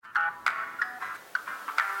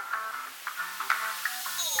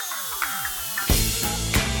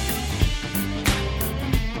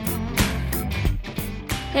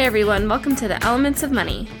Hey everyone, welcome to the Elements of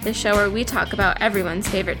Money, the show where we talk about everyone's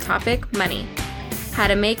favorite topic, money. How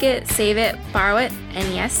to make it, save it, borrow it,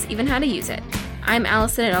 and yes, even how to use it. I'm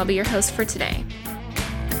Allison and I'll be your host for today.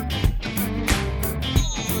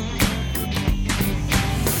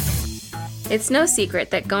 It's no secret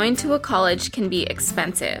that going to a college can be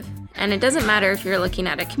expensive. And it doesn't matter if you're looking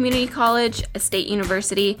at a community college, a state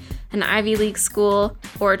university, an Ivy League school,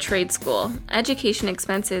 or a trade school. Education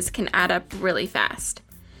expenses can add up really fast.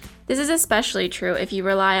 This is especially true if you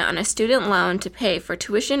rely on a student loan to pay for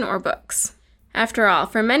tuition or books. After all,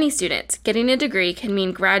 for many students, getting a degree can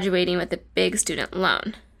mean graduating with a big student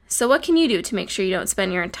loan. So what can you do to make sure you don't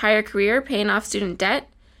spend your entire career paying off student debt?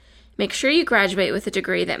 Make sure you graduate with a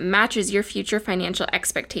degree that matches your future financial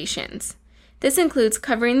expectations. This includes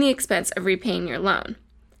covering the expense of repaying your loan.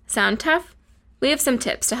 Sound tough? We have some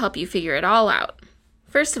tips to help you figure it all out.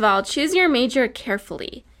 First of all, choose your major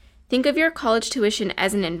carefully. Think of your college tuition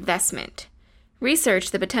as an investment.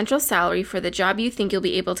 Research the potential salary for the job you think you'll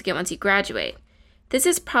be able to get once you graduate. This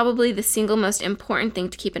is probably the single most important thing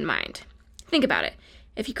to keep in mind. Think about it.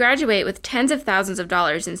 If you graduate with tens of thousands of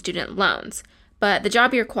dollars in student loans, but the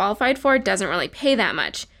job you're qualified for doesn't really pay that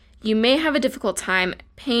much, you may have a difficult time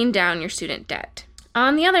paying down your student debt.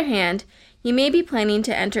 On the other hand, you may be planning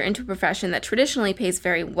to enter into a profession that traditionally pays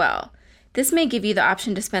very well. This may give you the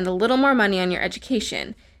option to spend a little more money on your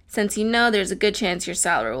education, since you know there's a good chance your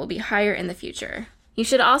salary will be higher in the future. You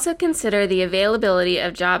should also consider the availability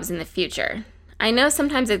of jobs in the future. I know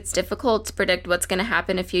sometimes it's difficult to predict what's going to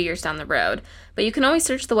happen a few years down the road, but you can always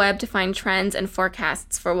search the web to find trends and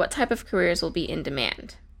forecasts for what type of careers will be in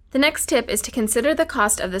demand. The next tip is to consider the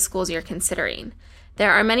cost of the schools you're considering.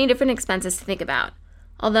 There are many different expenses to think about.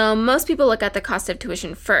 Although most people look at the cost of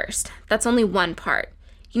tuition first, that's only one part.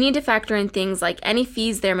 You need to factor in things like any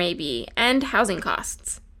fees there may be and housing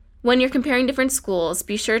costs. When you're comparing different schools,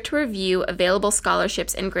 be sure to review available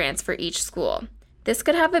scholarships and grants for each school. This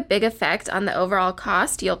could have a big effect on the overall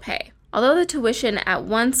cost you'll pay. Although the tuition at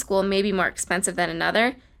one school may be more expensive than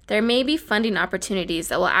another, there may be funding opportunities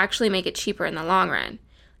that will actually make it cheaper in the long run.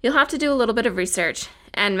 You'll have to do a little bit of research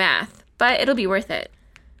and math, but it'll be worth it.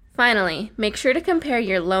 Finally, make sure to compare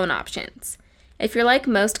your loan options. If you're like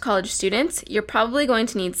most college students, you're probably going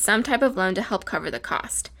to need some type of loan to help cover the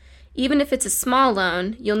cost. Even if it's a small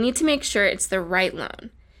loan, you'll need to make sure it's the right loan.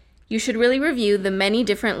 You should really review the many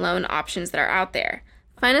different loan options that are out there.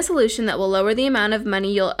 Find a solution that will lower the amount of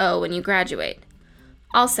money you'll owe when you graduate.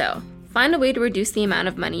 Also, find a way to reduce the amount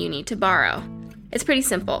of money you need to borrow. It's pretty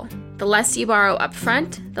simple. The less you borrow up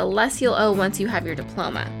front, the less you'll owe once you have your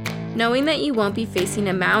diploma. Knowing that you won't be facing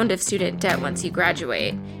a mound of student debt once you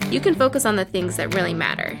graduate, you can focus on the things that really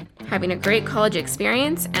matter, having a great college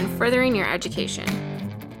experience and furthering your education.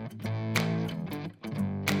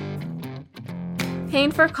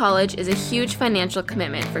 Paying for college is a huge financial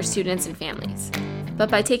commitment for students and families. But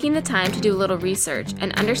by taking the time to do a little research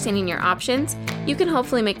and understanding your options, you can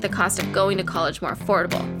hopefully make the cost of going to college more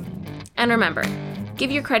affordable. And remember, give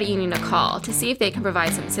your credit union a call to see if they can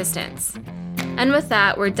provide some assistance. And with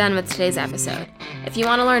that, we're done with today's episode. If you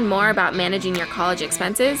want to learn more about managing your college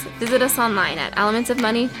expenses, visit us online at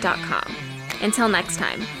elementsofmoney.com. Until next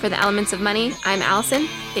time, for the Elements of Money, I'm Allison.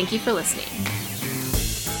 Thank you for listening.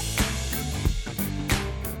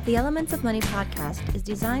 The Elements of Money podcast is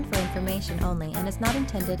designed for information only and is not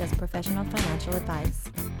intended as professional financial advice.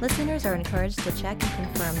 Listeners are encouraged to check and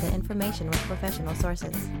confirm the information with professional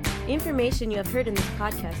sources. Information you have heard in this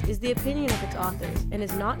podcast is the opinion of its authors and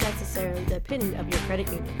is not necessarily the opinion of your credit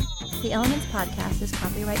union. The Elements podcast is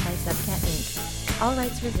copyright by Subcat Inc. All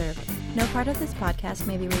rights reserved. No part of this podcast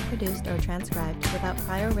may be reproduced or transcribed without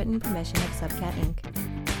prior written permission of Subcat Inc.